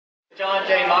John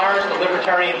J. Myers, the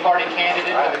Libertarian Party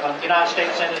candidate for the United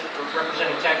States Senate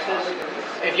representing Texas.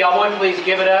 If y'all would, please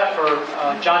give it up for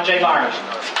John J. Myers.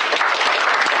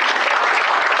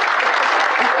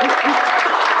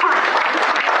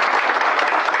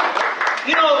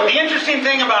 You know, the interesting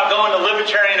thing about going to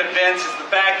Libertarian events is the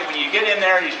fact that when you get in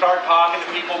there and you start talking to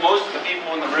people, most of the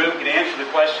people in the room can answer the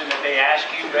question that they ask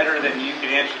you better than you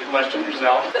can answer the question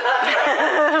yourself.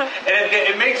 And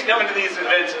it makes coming to these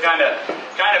events kind of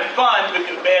fun, but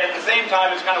at the same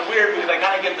time it's kind of weird because I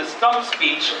kind of give the stump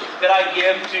speech that I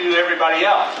give to everybody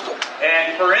else.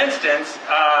 And for instance,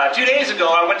 2 days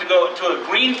ago I went to go to a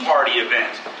Green Party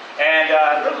event. And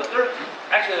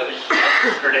actually, that was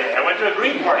yesterday. I went to a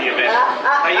Green Party event.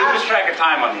 I lose track of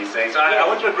time on these things. So I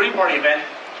went to a Green Party event,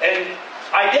 and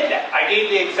I did that. I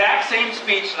gave the exact same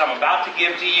speech that I'm about to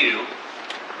give to you,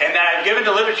 and that I've given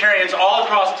to Libertarians all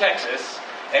across Texas.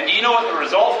 And do you know what the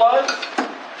result was?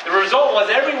 The result was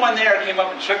everyone there came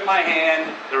up and shook my hand.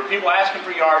 There were people asking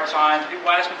for yard signs, people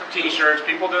asking for T-shirts,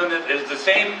 people doing the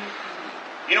same.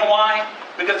 You know why?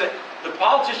 Because the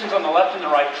politicians on the left and the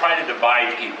right try to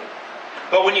divide people.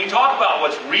 But when you talk about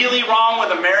what's really wrong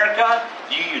with America,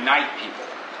 you unite people.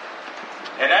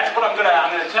 And that's what I'm going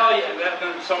to tell you.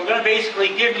 So I'm going to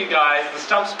basically give you guys the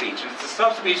stump speech. And it's the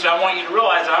stump speech that I want you to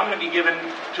realize that I'm going to be giving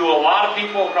to a lot of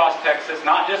people across Texas,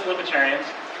 not just Libertarians.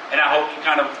 And I hope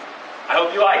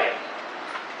you like it.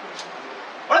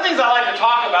 One of the things I like to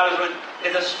talk about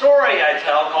is a story I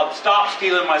tell called "Stop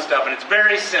Stealing My Stuff," and it's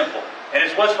very simple. And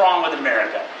it's what's wrong with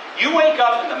America. You wake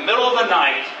up in the middle of the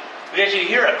night because you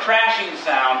hear a crashing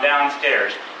sound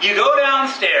downstairs. You go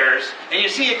downstairs and you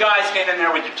see a guy standing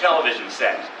there with your television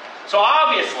set. So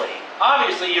obviously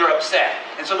you're upset.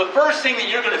 And so the first thing that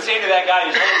you're going to say to that guy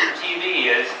who's holding your TV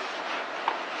is,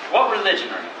 "What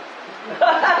religion are you?"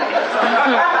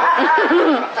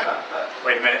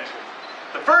 Wait a minute.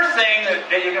 The first thing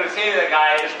that you're going to say to that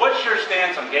guy is, "What's your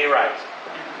stance on gay rights?"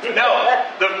 No,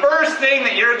 the first thing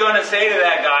that you're going to say to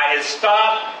that guy is,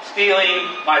 "Stop stealing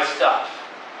my stuff."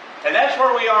 And that's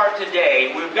where we are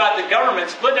today. We've got the government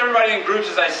splitting everybody in groups,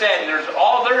 as I said, and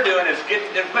all they're doing is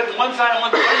they're putting one side on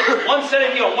one set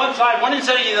of you on one side, one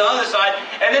set of you on the other side,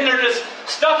 and then they're just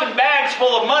stuffing bags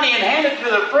full of money and handing it to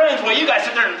their friends while you guys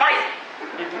sit there and fight.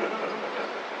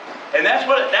 And that's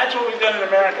what we've done in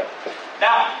America.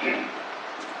 Now,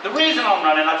 the reason I'm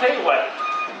running, I'll tell you what.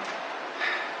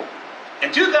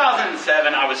 In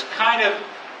 2007, I was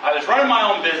running my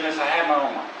own business. I had my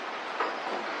own life.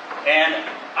 And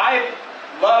I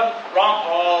loved Ron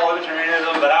Paul,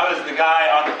 Libertarianism, but I was the guy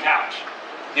on the couch.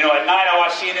 You know, at night I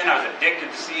watched CNN. I was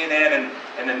addicted to CNN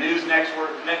and the news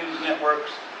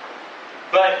networks.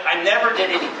 But I never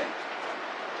did anything.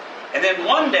 And then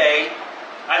one day,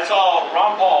 I saw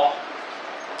Ron Paul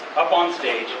up on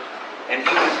stage, and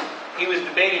he was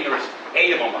debating. There was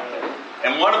 8 of them up there,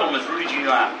 and one of them was Rudy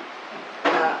Giuliani.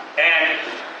 And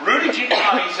Rudy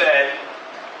Giuliani said,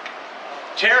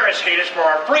 "Terrorists hate us for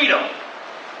our freedom."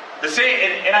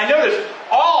 And I noticed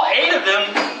all 8 of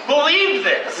them believed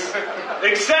this,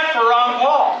 except for Ron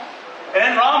Paul. And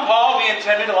then Ron Paul, being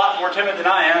timid, a lot more timid than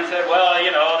I am, said, "Well,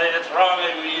 you know, it's wrong.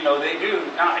 You know, they do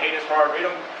not hate us for our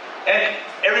freedom." And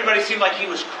everybody seemed like he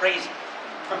was crazy.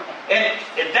 And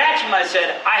that's when I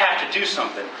said, I have to do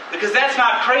something. Because that's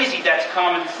not crazy, that's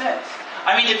common sense.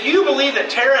 I mean, if you believe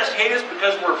that terrorists hate us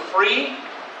because we're free,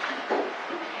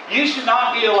 you should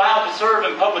not be allowed to serve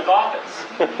in public office.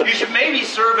 You should maybe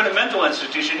serve in a mental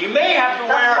institution. You may have to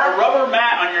wear a rubber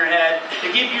mat on your head to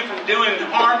keep you from doing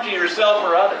harm to yourself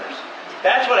or others.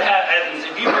 That's what happens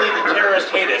if you believe that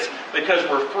terrorists hate us because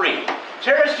we're free.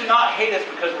 Terrorists do not hate us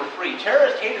because we're free.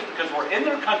 Terrorists hate us because we're in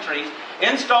their countries,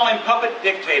 installing puppet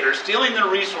dictators, stealing their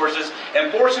resources,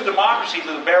 and forcing democracy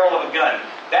to the barrel of a gun.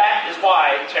 That is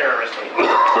why terrorists hate us.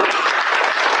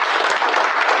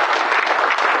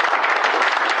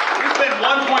 We spend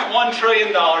 $1.1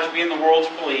 trillion being the world's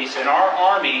police, and our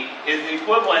army is the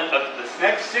equivalent of the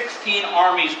next 16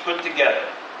 armies put together.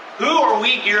 Who are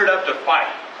we geared up to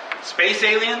fight? Space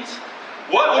aliens?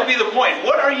 What would be the point?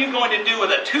 What are you going to do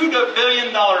with a $2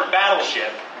 billion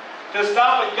battleship to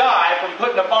stop a guy from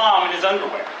putting a bomb in his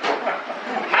underwear?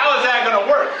 How is that going to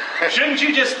work? Shouldn't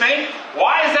you just think,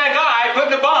 why is that guy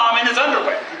putting a bomb in his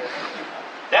underwear?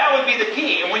 That would be the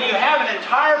key. And when you have an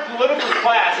entire political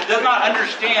class that does not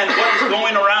understand what is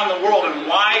going around the world and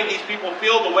why these people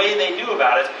feel the way they do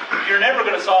about it, you're never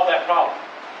going to solve that problem.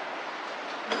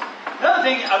 Another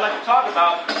thing I'd like to talk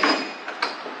about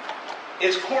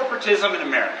is corporatism in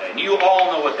America. And you all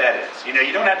know what that is. You know,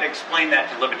 you don't have to explain that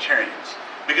to libertarians.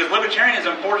 Because libertarians,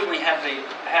 unfortunately, have to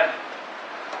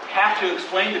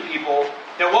explain to people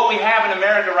that what we have in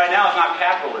America right now is not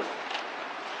capitalism.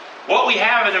 What we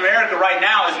have in America right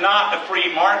now is not a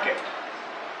free market.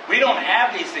 We don't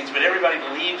have these things, but everybody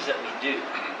believes that we do.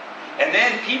 And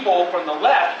then people from the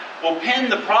left will pin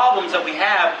the problems that we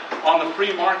have on the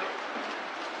free market.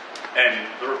 And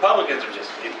the Republicans are just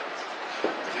idiots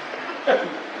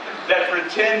that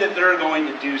pretend that they're going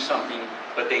to do something,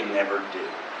 but they never do.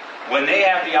 When they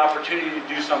have the opportunity to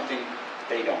do something,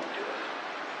 they don't do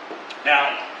it.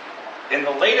 Now, in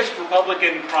the latest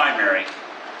Republican primary,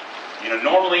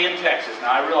 normally in Texas,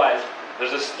 now I realize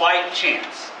there's a slight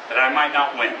chance that I might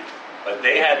not win, but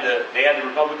they had the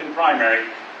Republican primary,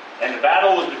 and the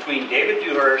battle was between David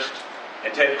Dewhurst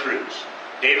and Ted Cruz.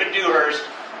 David Dewhurst,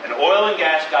 an oil and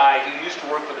gas guy who used to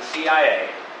work for the CIA,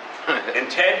 and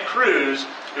Ted Cruz,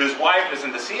 whose wife is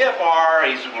in the CFR.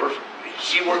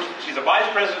 She's a vice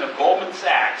president of Goldman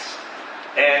Sachs,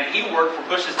 and he worked for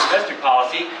Bush's domestic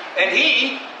policy, and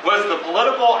he was the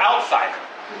political outsider.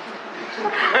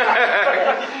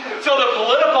 So the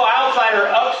political outsider,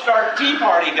 upstart Tea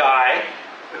Party guy,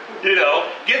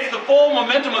 gets the full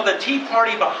momentum of the Tea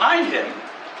Party behind him,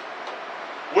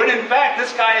 when in fact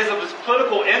this guy is as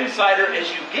political insider as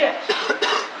you get.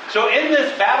 So in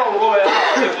this battle royale,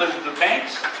 it was the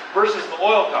banks versus the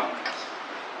oil companies,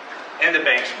 and the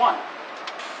banks won.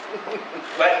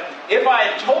 But if I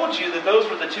had told you that those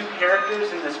were the two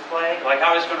characters in this play, like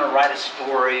I was going to write a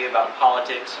story about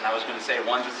politics, and I was going to say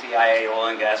one's a CIA oil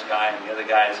and gas guy, and the other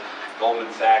guy is Goldman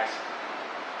Sachs,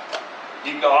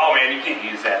 you'd go, oh man, you can't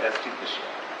use that. That's too cliche.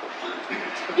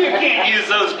 You can't use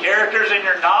those characters in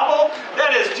your novel.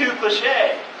 That is too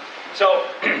cliche. So,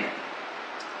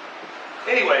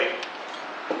 anyway,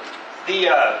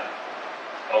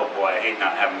 oh boy, I hate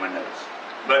not having my notes.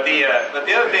 But the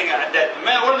other thing,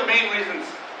 one of the main reasons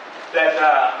that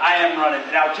I am running,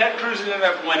 now Ted Cruz ended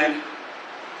up winning,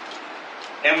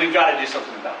 and we've got to do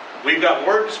something about it. We've got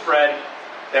word to spread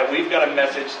that we've got a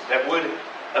message that would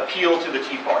appeal to the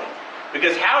Tea Party.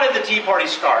 Because how did the Tea Party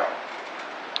start?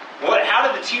 How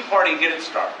did the Tea Party get its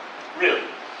start? Really?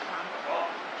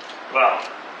 Well,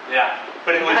 yeah.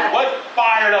 But it was what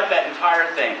fired up that entire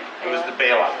thing. It was the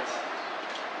bailouts.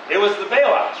 It was the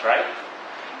bailouts, right?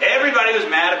 Everybody was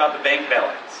mad about the bank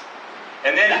bailouts.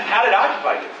 And then how did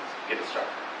Occupy get it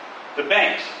started? The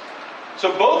banks.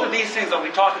 So both of these things that we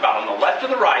talked about on the left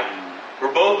and the right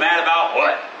were both mad about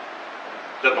what?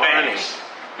 The banks.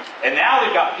 And now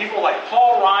we've got people like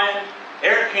Paul Ryan,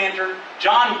 Eric Cantor,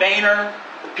 John Boehner,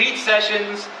 Pete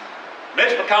Sessions,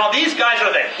 Mitch McConnell. These guys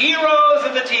are the heroes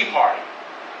of the Tea Party.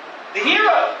 The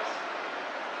heroes.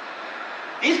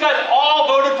 These guys all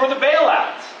voted for the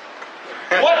bailouts.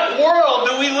 What world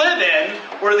do we live in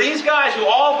where these guys who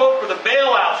all vote for the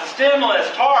bailouts, the stimulus,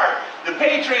 TARP, the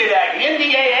Patriot Act,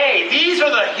 NDAA, these are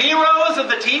the heroes of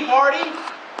the Tea Party?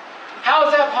 How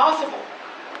is that possible?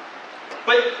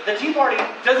 But the Tea Party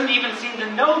doesn't even seem to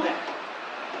know that.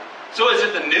 So is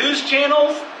it the news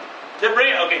channels that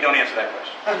bring it? Okay, don't answer that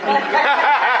question.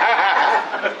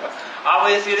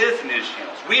 Obviously it is the news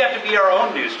channels. We have to be our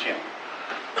own news channel.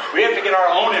 We have to get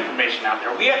our own information out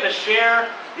there. We have to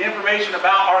share the information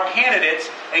about our candidates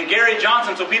and Gary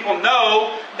Johnson so people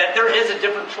know that there is a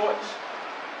different choice.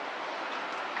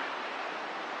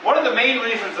 One of the main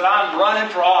reasons that I'm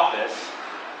running for office,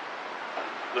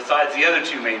 besides the other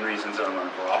two main reasons that I'm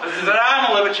running for office, is that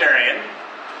I'm a libertarian.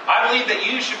 I believe that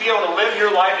you should be able to live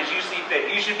your life as you see fit.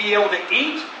 You should be able to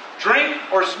eat, drink,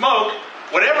 or smoke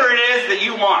whatever it is that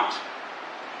you want.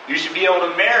 You should be able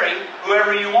to marry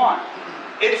whoever you want.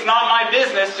 It's not my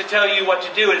business to tell you what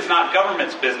to do. It's not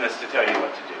government's business to tell you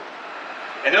what to do.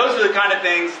 And those are the kind of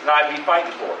things that I'd be fighting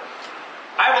for.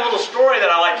 I have a little story that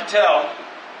I like to tell.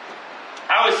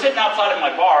 I was sitting outside of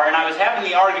my bar, and I was having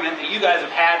the argument that you guys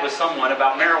have had with someone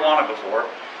about marijuana before.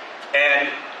 And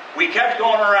we kept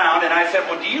going around, and I said,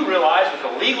 well, do you realize with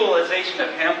the legalization of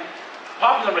hemp,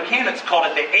 popular mechanics called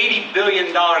it the $80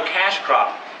 billion cash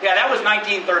crop. Yeah, that was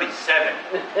 1937.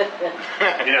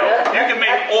 You can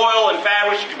make oil and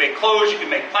fabrics, you can make clothes, you can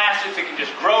make plastics, you can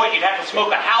just grow it, you'd have to smoke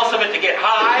a house of it to get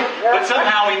high, but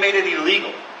somehow we made it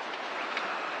illegal.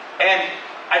 And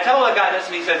I tell the guy this,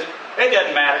 and he says, it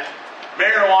doesn't matter.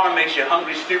 Marijuana makes you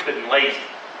hungry, stupid, and lazy.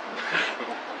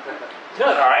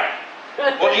 All right?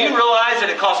 Well, do you realize that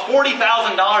it costs $40,000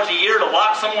 a year to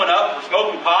lock someone up for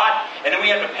smoking pot, and then we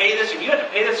have to pay this, and you have to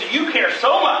pay this, and you care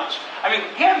so much. I mean,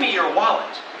 hand me your wallet.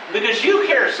 Because you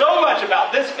care so much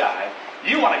about this guy,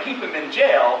 you want to keep him in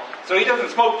jail so he doesn't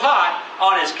smoke pot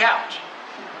on his couch.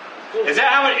 Is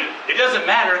that how it doesn't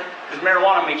matter, because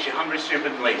marijuana makes you hungry,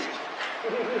 stupid, and lazy.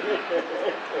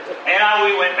 And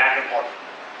we went back and forth.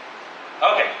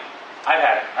 Okay, I've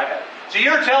had it. So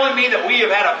you're telling me that we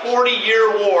have had a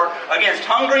 40-year war against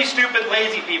hungry, stupid,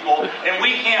 lazy people, and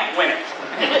we can't win it?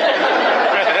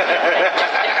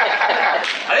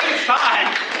 I think it's time.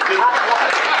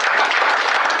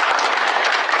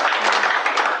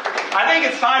 I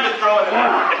think it's time to throw in the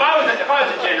if I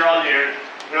was a general here,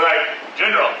 you're like,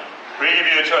 General, we give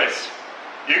you a choice.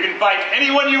 You can fight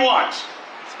anyone you want.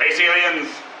 Space aliens,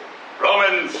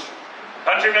 Romans,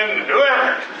 countrymen,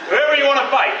 whoever you want to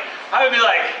fight. I would be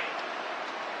like,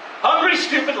 hungry,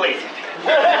 stupid, lazy.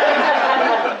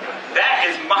 That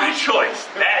is my choice.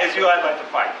 That is who I'd like to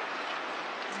fight.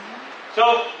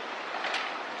 So,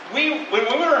 when we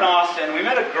were in Austin, we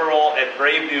met a girl at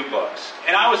Brave New Books,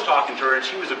 and I was talking to her, and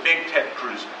she was a big Ted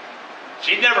Cruz fan.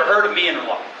 She'd never heard of me in her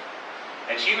life.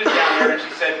 And she was down there, and she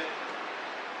said,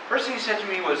 first thing she said to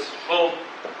me was, well,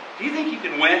 do you think you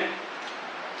can win?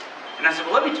 And I said,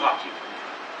 well, let me talk to you.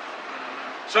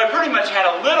 So I pretty much had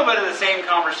a little bit of the same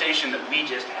conversation that we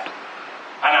just had.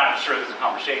 I'm not sure this is a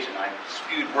conversation. I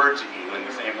spewed words at you in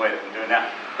the same way that I'm doing now.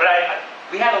 But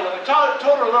we had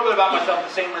told her a little bit about myself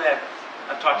the same way that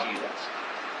I've talked to you guys.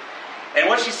 And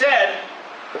what she said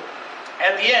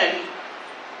at the end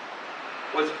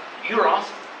was, you were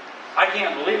awesome. I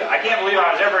can't believe it. I can't believe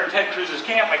I was ever in Ted Cruz's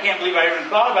camp. I can't believe I even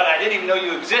thought about it. I didn't even know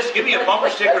you exist. Give me a bumper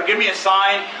sticker. Give me a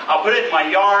sign. I'll put it in my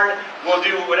yard. We'll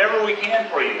do whatever we can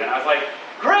for you. And I was like,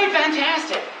 great,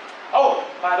 fantastic. Oh,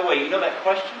 by the way, you know that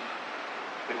question?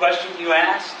 The question you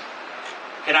asked,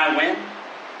 can I win?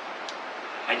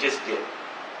 I just did.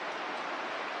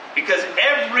 Because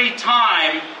every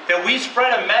time that we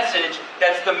spread a message,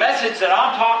 that's the message that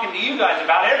I'm talking to you guys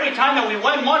about, every time that we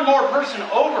win one more person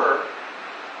over,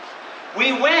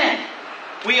 we win.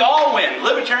 We all win.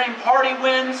 Libertarian Party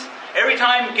wins. Every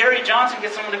time Gary Johnson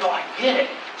gets someone to go, I get it.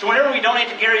 So whenever we donate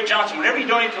to Gary Johnson, whenever you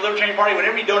donate to the Libertarian Party,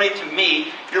 whenever you donate to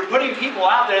me, you're putting people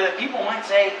out there that people might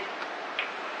say,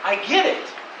 I get it.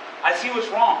 I see what's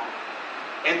wrong.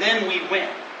 And then we win.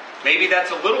 Maybe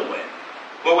that's a little win.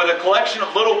 But with a collection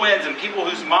of little wins and people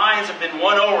whose minds have been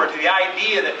won over to the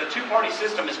idea that the two-party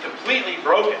system is completely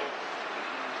broken,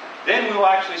 then we will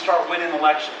actually start winning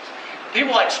elections.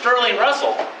 People like Sterling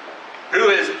Russell, who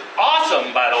is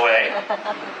awesome, by the way.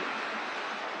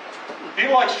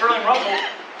 People like Sterling Russell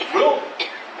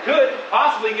could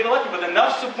possibly get elected. With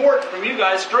enough support from you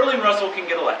guys, Sterling Russell can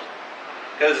get elected.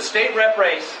 Because the state rep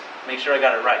race, make sure I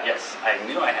got it right. Yes, I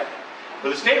knew I had that.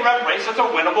 With the state rep race, it's a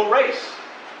winnable race.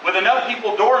 With enough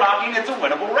people door knocking, it's a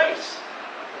winnable race.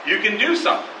 You can do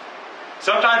something.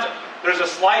 Sometimes there's a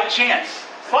slight chance,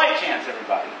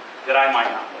 everybody, that I might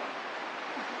not win.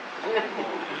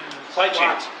 Slight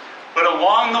chance. But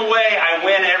along the way, I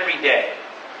win every day.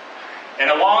 And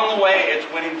along the way, it's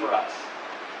winning for us.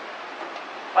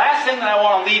 Last thing that I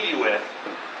want to leave you with,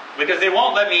 because they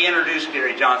won't let me introduce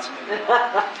Gary Johnson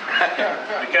anymore.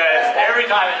 Because every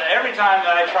time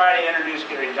that I try to introduce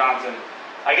Gary Johnson,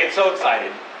 I get so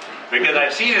excited. Because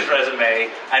I've seen his resume,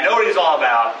 I know what he's all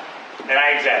about, and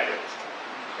I exaggerate.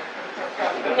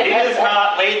 He has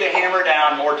not laid the hammer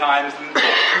down more times than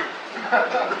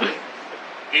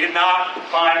he did not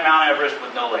climb Mount Everest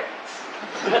with no legs.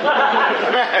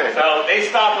 So they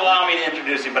stopped allowing me to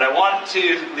introduce him, but I want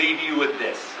to leave you with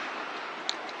this.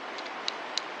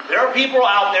 There are people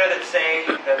out there that say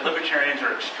that libertarians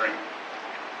are extreme.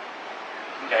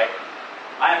 Okay?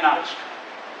 I am not extreme.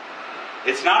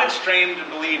 It's not extreme to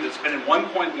believe that spending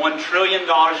 $1.1 trillion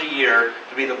a year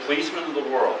to be the policeman of the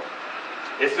world.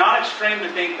 It's not extreme to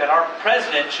think that our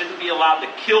president shouldn't be allowed to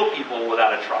kill people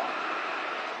without a trial.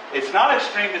 It's not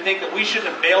extreme to think that we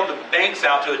shouldn't have bailed the banks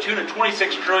out to a tune of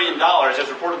 $26 trillion as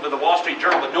reported by the Wall Street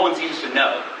Journal, but no one seems to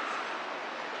know.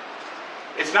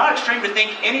 It's not extreme to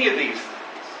think any of these things.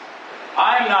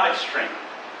 I'm not extreme.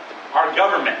 Our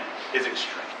government is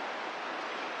extreme.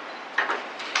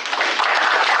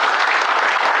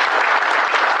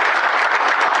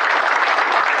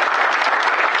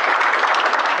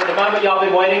 For the moment y'all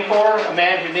been waiting for, a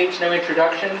man who needs no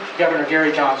introduction, Governor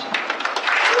Gary Johnson.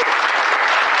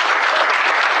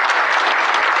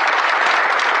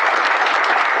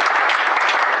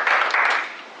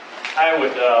 I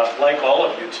would like all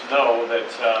of you to know that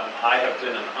I have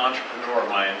been an entrepreneur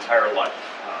my entire life.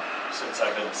 Since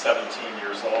I've been 17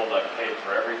 years old, I've paid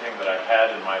for everything that I've had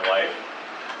in my life.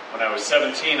 When I was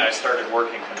 17, I started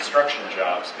working construction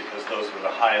jobs because those were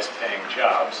the highest paying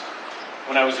jobs.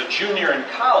 When I was a junior in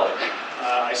college,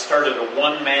 I started a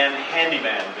one-man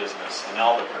handyman business in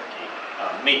Albuquerque,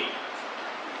 me.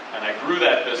 And I grew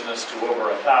that business to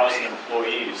over 1,000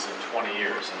 employees in 20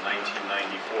 years in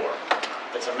 1994.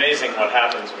 It's amazing what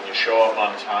happens when you show up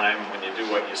on time, when you do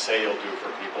what you say you'll do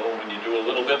for people, when you do a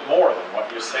little bit more than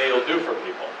what you say you'll do for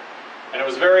people. And it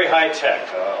was very high-tech,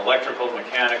 electrical,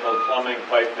 mechanical, plumbing,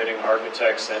 pipe fitting,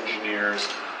 architects, engineers.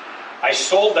 I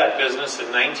sold that business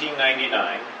in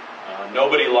 1999.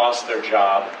 Nobody lost their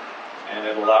job, and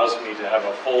it allows me to have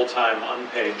a full-time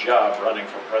unpaid job running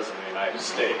for President of the United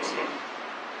States.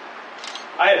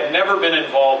 I had never been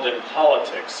involved in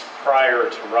politics prior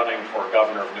to running for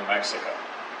governor of New Mexico.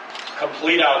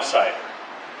 Complete outsider.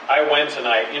 I went and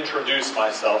I introduced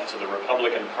myself to the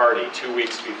Republican Party 2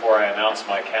 weeks before I announced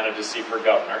my candidacy for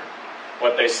governor.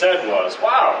 What they said was,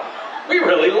 wow, we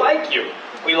really like you.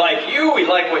 We like you. We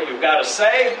like what you've got to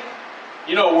say.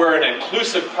 You know, we're an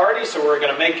inclusive party, so we're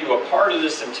going to make you a part of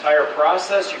this entire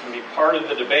process. You can be part of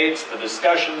the debates, the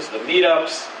discussions, the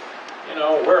meetups. You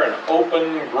know, we're an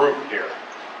open group here.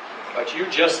 But you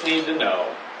just need to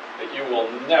know that you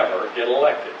will never get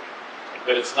elected.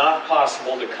 That it's not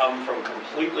possible to come from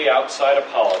completely outside of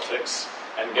politics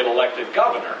and get elected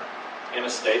governor in a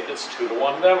state that's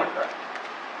 2-to-1 Democrat.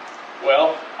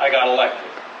 Well, I got elected.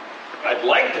 I'd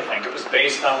like to think it was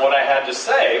based on what I had to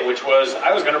say, which was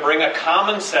I was going to bring a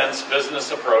common sense business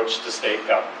approach to state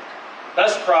government.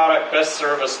 Best product, best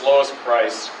service, lowest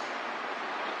price.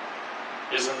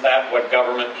 Isn't that what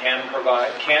government can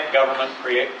provide? Can't government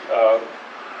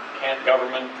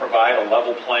provide a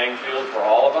level playing field for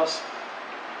all of us?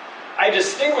 I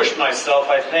distinguished myself,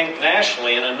 I think,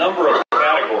 nationally in a number of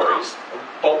categories,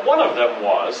 but one of them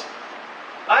was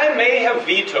I may have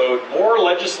vetoed more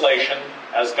legislation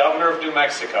as governor of New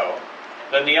Mexico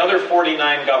than the other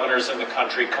 49 governors in the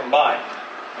country combined.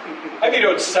 I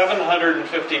vetoed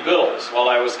 750 bills while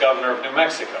I was governor of New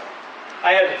Mexico.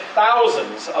 I had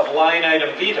thousands of line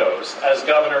item vetoes as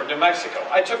governor of New Mexico.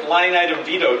 I took line item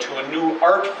veto to a new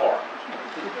art form.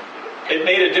 It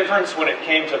made a difference when it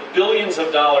came to billions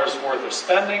of dollars worth of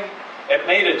spending. It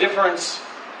made a difference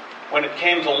when it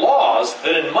came to laws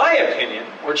that, in my opinion,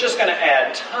 were just going to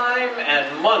add time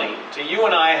and money to you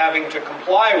and I having to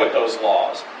comply with those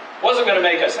laws. Wasn't going to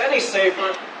make us any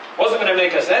safer, wasn't going to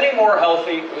make us any more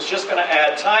healthy, it was just going to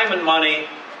add time and money.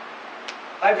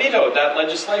 I vetoed that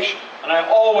legislation, and I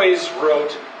always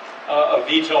wrote a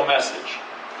veto message.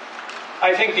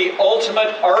 I think the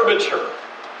ultimate arbiter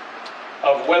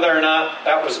of whether or not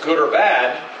that was good or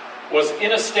bad was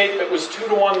in a state that was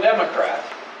 2-to-1 Democrat.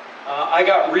 I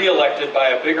got reelected by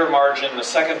a bigger margin the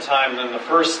second time than the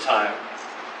first time.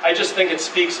 I just think it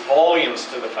speaks volumes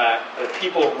to the fact that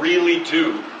people really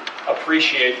do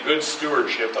appreciate good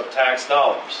stewardship of tax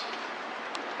dollars.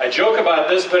 I joke about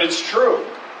this, but it's true.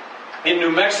 In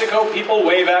New Mexico, people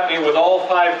wave at me with all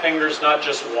 5 fingers, not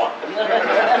just one.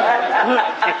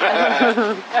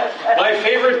 My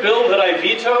favorite bill that I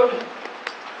vetoed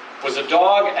was a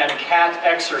dog and cat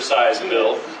exercise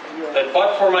bill that,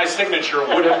 but for my signature,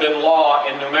 would have been law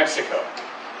in New Mexico.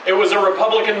 It was a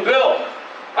Republican bill.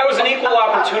 I was an equal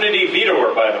opportunity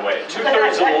vetoer, by the way.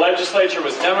 2/3 of the legislature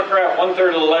was Democrat,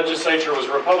 1/3 of the legislature was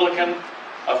Republican.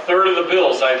 1/3 of the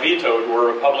bills I vetoed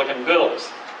were Republican bills.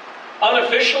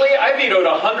 Unofficially, I vetoed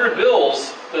 100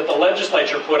 bills that the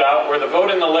legislature put out where the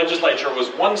vote in the legislature was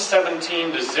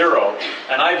 117-0,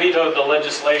 and I vetoed the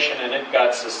legislation and it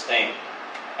got sustained.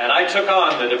 And I took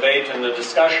on the debate and the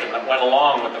discussion that went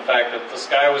along with the fact that the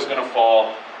sky was going to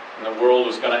fall and the world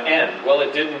was going to end. Well,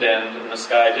 it didn't end and the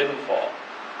sky didn't fall.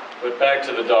 But back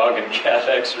to the dog and cat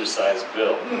exercise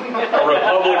bill. A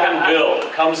Republican bill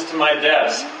comes to my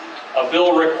desk. A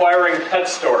bill requiring pet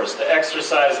stores to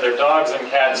exercise their dogs and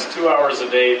cats 2 hours a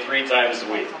day, 3 times a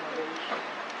week.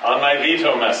 On my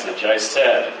veto message, I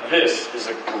said, this is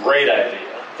a great idea.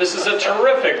 This is a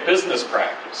terrific business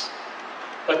practice.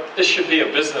 But this should be a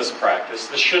business practice.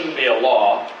 This shouldn't be a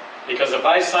law. Because if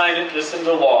I sign this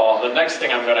into law, the next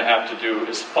thing I'm going to have to do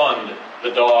is fund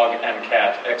the dog and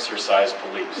cat exercise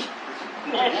police.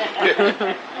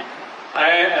 I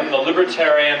am the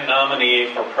Libertarian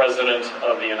nominee for President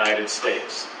of the United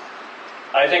States.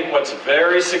 I think what's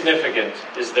very significant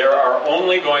is there are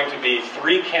only going to be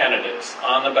 3 candidates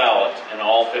on the ballot in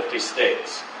all 50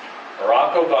 states.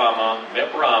 Barack Obama,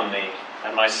 Mitt Romney,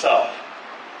 and myself.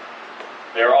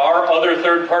 There are other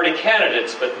third-party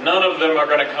candidates, but none of them are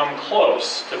going to come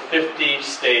close to 50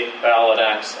 state ballot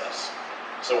access.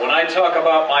 So when I talk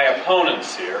about my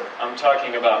opponents here, I'm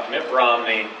talking about Mitt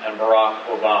Romney and Barack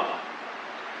Obama.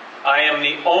 I am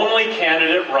the only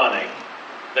candidate running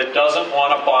that doesn't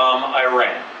want to bomb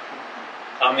Iran.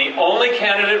 I'm the only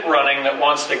candidate running that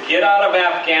wants to get out of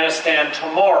Afghanistan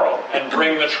tomorrow and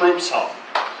bring the troops home.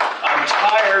 I'm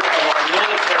tired of our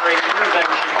military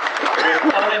intervention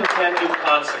with unintended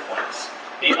consequence.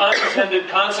 The unintended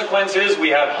consequence is we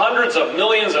have hundreds of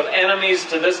millions of enemies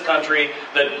to this country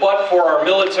that but for our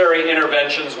military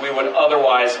interventions we would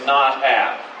otherwise not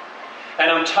have. And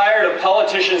I'm tired of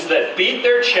politicians that beat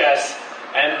their chests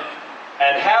and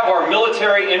have our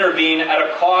military intervene at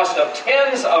a cost of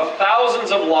tens of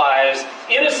thousands of lives,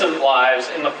 innocent lives,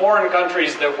 in the foreign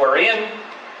countries that we're in,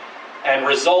 and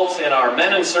results in our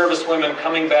men and servicewomen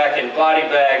coming back in body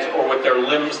bags or with their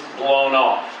limbs blown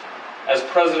off. As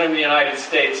President of the United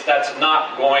States, that's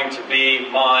not going to be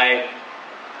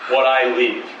what I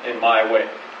leave in my wake.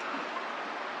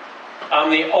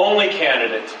 I'm the only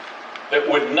candidate that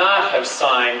would not have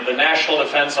signed the National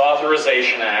Defense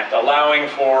Authorization Act, allowing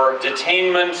for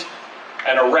detainment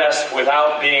and arrest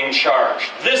without being charged.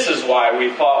 This is why we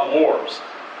fought wars.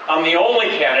 I'm the only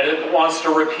candidate that wants to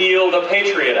repeal the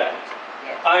Patriot Act.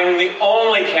 I'm the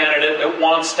only candidate that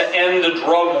wants to end the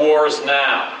drug wars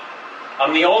now.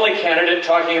 I'm the only candidate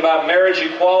talking about marriage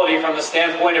equality from the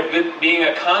standpoint of it being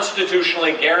a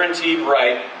constitutionally guaranteed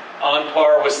right on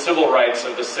par with civil rights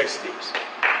of the 60s.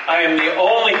 I am the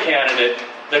only candidate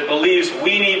that believes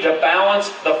we need to balance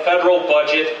the federal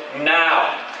budget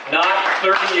now, not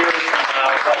 30 years from now,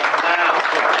 but now.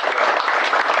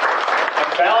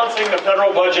 And balancing the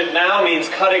federal budget now means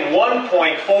cutting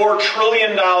 $1.4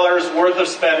 trillion worth of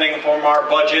spending from our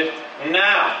budget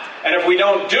now. And if we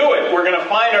don't do it, we're going to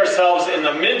find ourselves in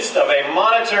the midst of a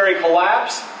monetary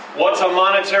collapse. What's a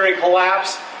monetary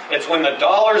collapse? It's when the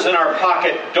dollars in our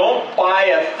pocket don't buy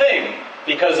a thing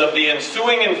because of the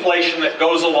ensuing inflation that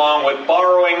goes along with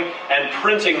borrowing and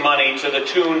printing money to the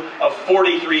tune of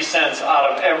 43 cents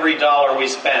out of every dollar we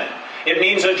spend. It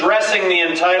means addressing the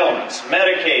entitlements,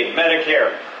 Medicaid,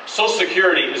 Medicare. Social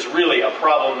Security is really a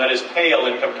problem that is pale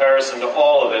in comparison to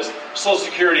all of this. Social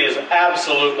Security is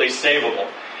absolutely savable.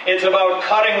 It's about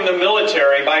cutting the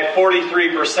military by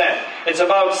 43%. It's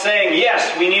about saying,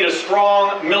 yes, we need a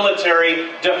strong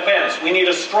military defense. We need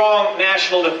a strong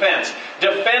national defense.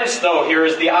 Defense, though, here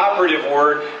is the operative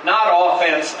word, not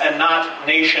offense and not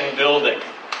nation building.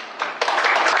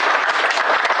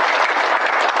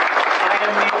 I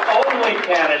am the only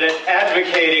candidate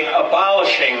advocating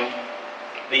abolishing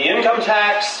the income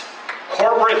tax,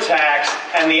 corporate tax,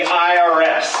 and the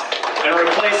IRS, and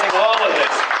replacing all of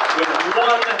this with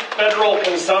one federal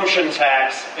consumption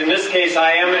tax. In this case,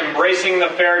 I am embracing the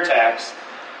fair tax,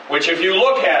 which, if you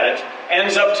look at it,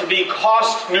 ends up to be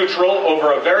cost neutral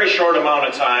over a very short amount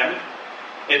of time.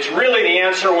 It's really the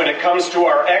answer when it comes to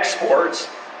our exports,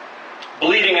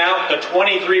 bleeding out the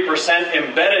 23%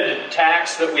 embedded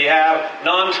tax that we have,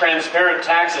 non-transparent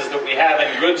taxes that we have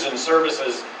in goods and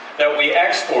services that we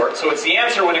export. So it's the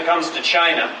answer when it comes to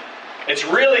China. It's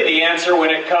really the answer when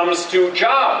it comes to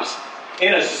jobs.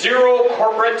 In a zero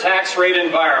corporate tax rate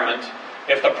environment,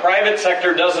 if the private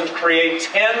sector doesn't create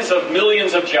tens of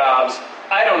millions of jobs,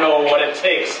 I don't know what it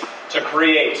takes to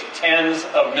create tens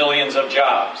of millions of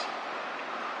jobs.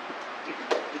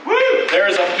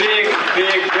 There's a big,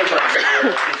 big difference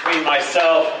here between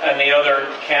myself and the other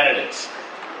candidates.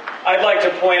 I'd like to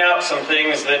point out some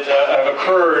things that have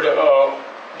occurred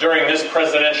during this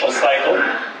presidential cycle.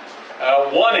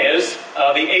 One is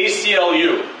the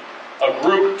ACLU, a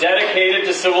group dedicated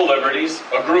to civil liberties,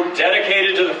 a group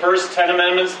dedicated to the first 10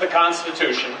 amendments of the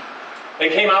Constitution. They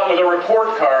came out with a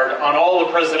report card on all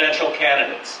the presidential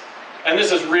candidates. And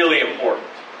this is really important.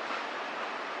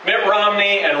 Mitt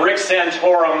Romney and Rick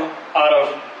Santorum out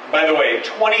of, by the way,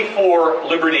 24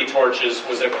 Liberty torches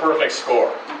was a perfect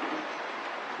score.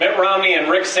 Mitt Romney and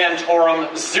Rick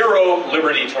Santorum, 0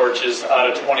 Liberty torches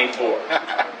out of 24.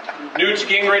 Newt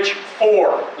Gingrich,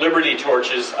 4 Liberty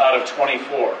torches out of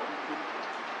 24.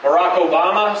 Barack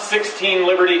Obama, 16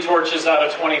 Liberty torches out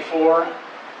of 24.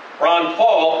 Ron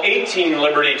Paul, 18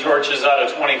 Liberty torches out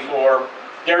of 24.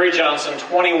 Gary Johnson,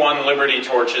 21 Liberty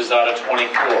torches out of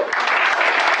 24.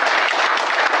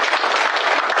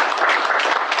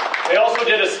 They also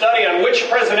did a study on which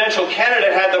presidential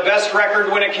candidate had the best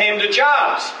record when it came to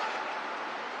jobs.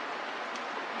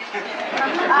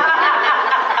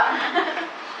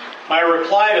 My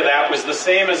reply to that was the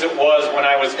same as it was when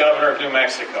I was governor of New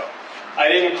Mexico. I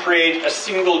didn't create a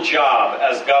single job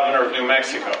as governor of New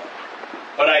Mexico,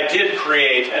 but I did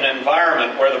create an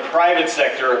environment where the private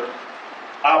sector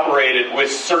operated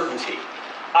with certainty.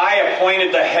 I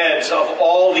appointed the heads of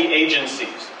all the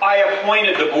agencies. I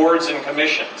appointed the boards and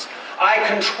commissions. I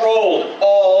controlled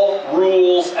all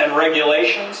rules and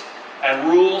regulations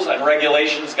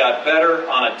got better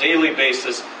on a daily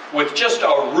basis with just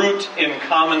a root in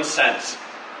common sense.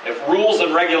 If rules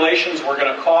and regulations were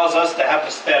going to cause us to have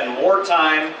to spend more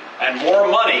time and more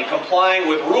money complying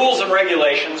with rules and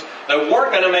regulations that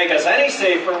weren't going to make us any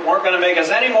safer, weren't going to make us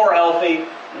any more healthy,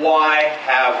 why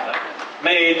have them?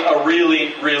 Made a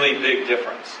really, really big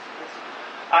difference.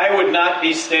 I would not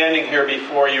be standing here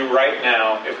before you right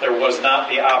now if there was not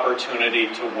the opportunity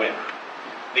to win.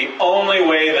 The only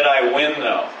way that I win,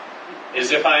 though,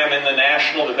 is if I am in the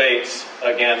national debates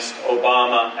against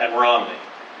Obama and Romney.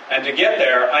 And to get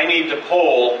there, I need to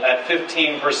poll at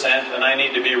 15%, and I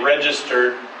need to be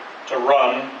registered to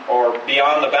run or be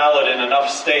on the ballot in enough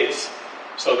states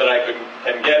so that I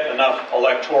can get enough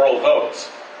electoral votes.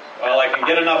 Well, I can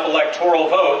get enough electoral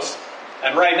votes,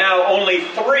 and right now only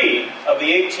 3 of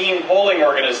the 18 polling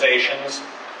organizations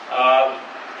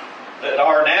that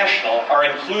are national are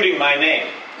including my name.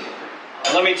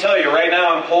 And let me tell you, right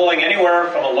now I'm polling anywhere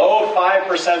from a low of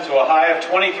 5% to a high of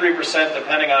 23%,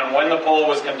 depending on when the poll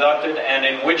was conducted and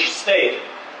in which state.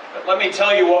 But let me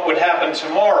tell you what would happen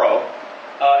tomorrow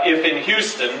if in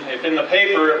Houston, if in the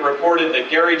paper it reported that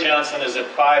Gary Johnson is at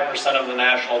 5% of the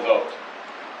national vote.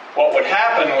 What would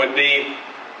happen would be,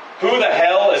 who the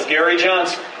hell is Gary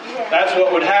Johnson? That's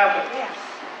what would happen.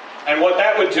 And what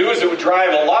that would do is it would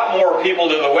drive a lot more people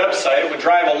to the website. It would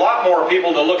drive a lot more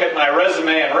people to look at my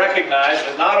resume and recognize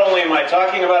that not only am I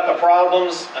talking about the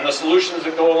problems and the solutions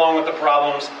that go along with the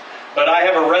problems, but I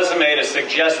have a resume to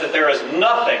suggest that there is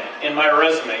nothing in my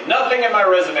resume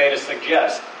to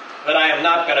suggest that I am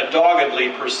not going to doggedly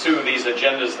pursue these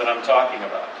agendas that I'm talking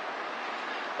about.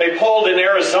 They polled in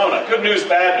Arizona. Good news,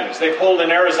 bad news. They polled in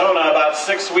Arizona about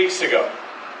 6 weeks ago.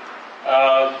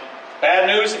 Bad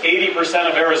news, 80%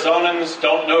 of Arizonans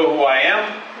don't know who I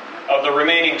am. Of the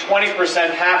remaining 20%,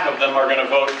 half of them are going to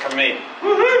vote for me.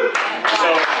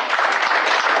 So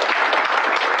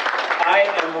I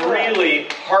am really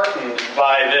heartened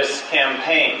by this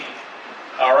campaign.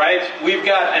 All right? We've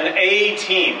got an A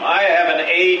team. I have an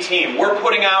A team. We're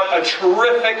putting out a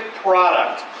terrific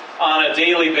product on a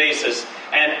daily basis,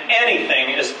 and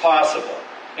anything is possible.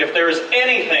 If there is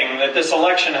anything that this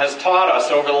election has taught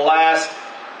us over the last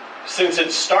since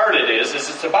it started is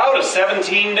it's about a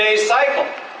 17-day cycle.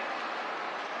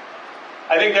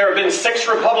 I think there have been 6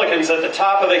 Republicans at the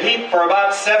top of the heap for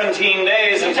about 17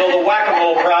 days until the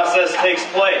whack-a-mole process takes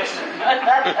place.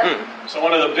 So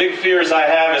one of the big fears I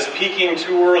have is peaking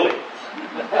too early.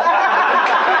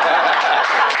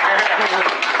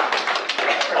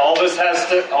 All this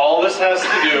has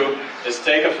to do is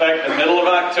take effect in the middle of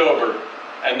October,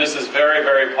 and this is very,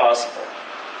 very possible.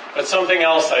 But something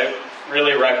else I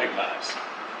really recognize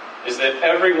is that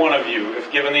every one of you,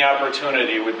 if given the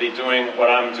opportunity, would be doing what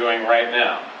I'm doing right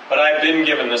now. But I've been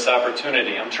given this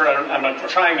opportunity. I'm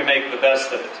trying to make the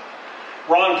best of it.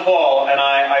 Ron Paul and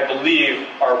I believe,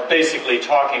 are basically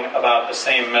talking about the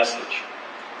same message.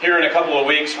 Here in a couple of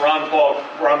weeks, Ron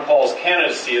Paul's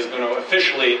candidacy is going to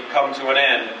officially come to an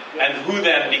end, and who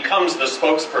then becomes the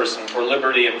spokesperson for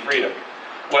liberty and freedom?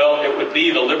 Well, it would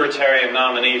be the Libertarian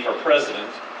nominee for president,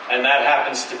 and that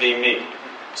happens to be me.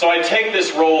 So I take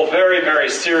this role very, very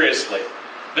seriously.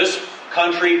 This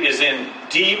country is in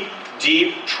deep,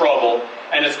 deep trouble,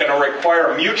 and it's going to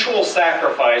require mutual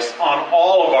sacrifice on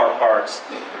all of our parts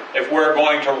if we're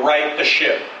going to right the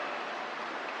ship.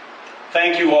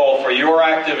 Thank you all for your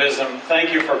activism.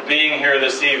 Thank you for being here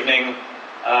this evening.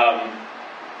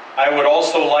 I would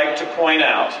also like to point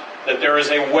out that there is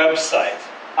a website,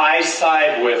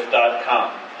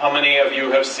 isidewith.com. How many of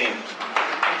you have seen it?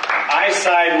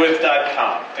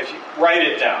 isidewith.com. If you write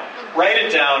it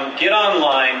down, get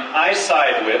online,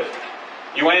 isidewith.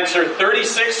 You answer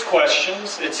 36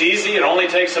 questions. It's easy. It only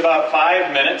takes about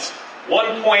 5 minutes.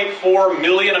 1.4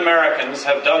 million Americans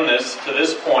have done this to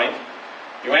this point.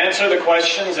 You answer the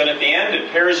questions, and at the end,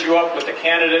 it pairs you up with the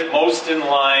candidate most in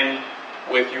line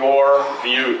with your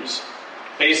views.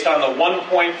 Based on the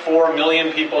 1.4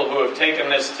 million people who have taken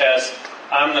this test,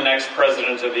 I'm the next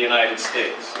president of the United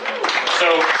States.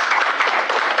 So,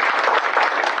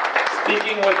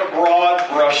 speaking with a broad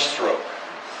brushstroke,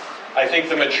 I think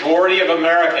the majority of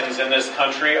Americans in this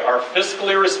country are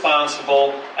fiscally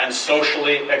responsible and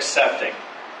socially accepting.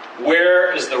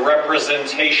 Where is the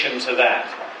representation to that?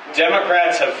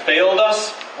 Democrats have failed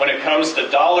us when it comes to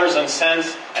dollars and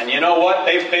cents, and you know what?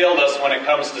 They failed us when it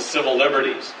comes to civil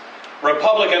liberties.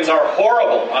 Republicans are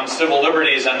horrible on civil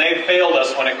liberties, and they failed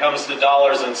us when it comes to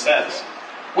dollars and cents.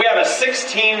 We have a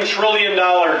 $16 trillion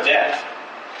debt.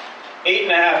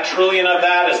 $8.5 trillion of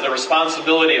that is the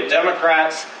responsibility of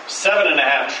Democrats.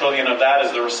 $7.5 trillion of that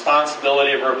is the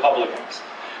responsibility of Republicans.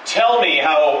 Tell me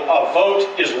how a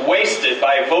vote is wasted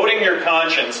by voting your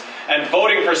conscience and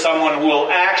voting for someone who will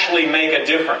actually make a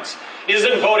difference.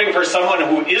 Isn't voting for someone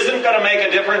who isn't going to make a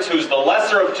difference, who's the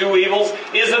lesser of two evils,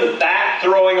 isn't that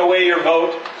throwing away your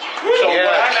vote? So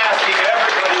what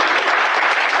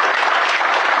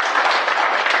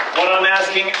I'm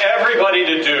asking everybody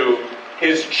to do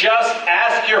is just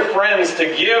ask your friends to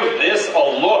give this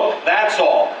a look. That's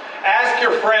all. Ask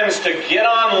your friends to get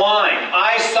online,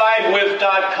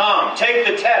 isidewith.com, take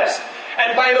the test.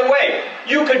 And by the way,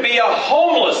 you could be a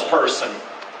homeless person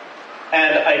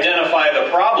and identify the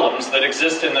problems that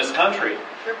exist in this country.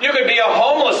 You could be a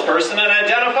homeless person and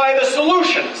identify the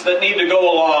solutions that need to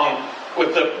go along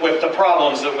with the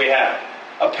problems that we have.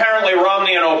 Apparently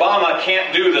Romney and Obama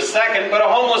can't do the second, but a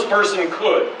homeless person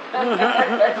could.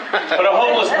 But a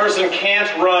homeless person can't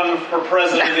run for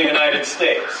President of the United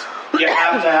States. You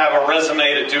have to have a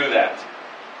resume to do that.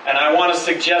 And I want to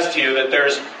suggest to you that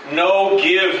there's no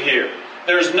give here.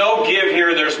 There's no give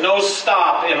here. There's no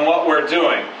stop in what we're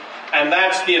doing. And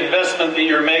that's the investment that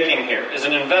you're making here, is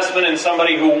an investment in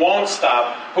somebody who won't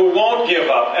stop, who won't give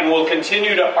up, and will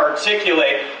continue to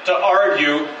articulate, to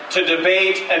argue, to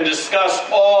debate, and discuss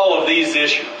all of these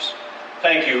issues.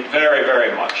 Thank you very,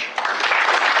 very much.